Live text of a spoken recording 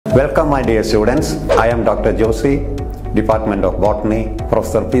Welcome my dear students. I am Dr. Joshi, Department of Botany,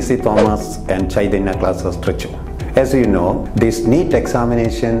 Professor P.C. Thomas and Chaithanya classes Trichy. As you know, this NEET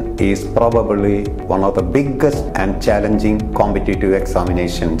examination is probably one of the biggest and challenging competitive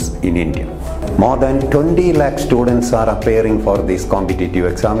examinations in India. More than 20 lakh students are appearing for this competitive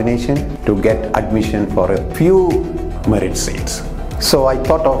examination to get admission for a few merit seats. So I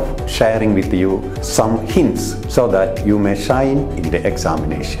thought of sharing with you some hints so that you may shine in the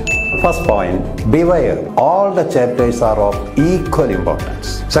examination. First point, beware, all the chapters are of equal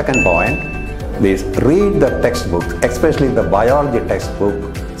importance. Second point, is read the textbook, especially the biology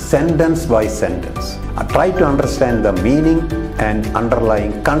textbook, sentence by sentence. Try to understand the meaning and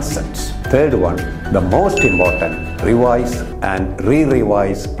underlying concepts. Third one, the most important, revise and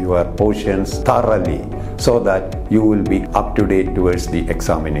re-revise your portions thoroughly so that you will be up to date towards the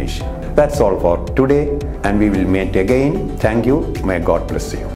examination. That's all for today, and we will meet again. Thank you. May God bless you.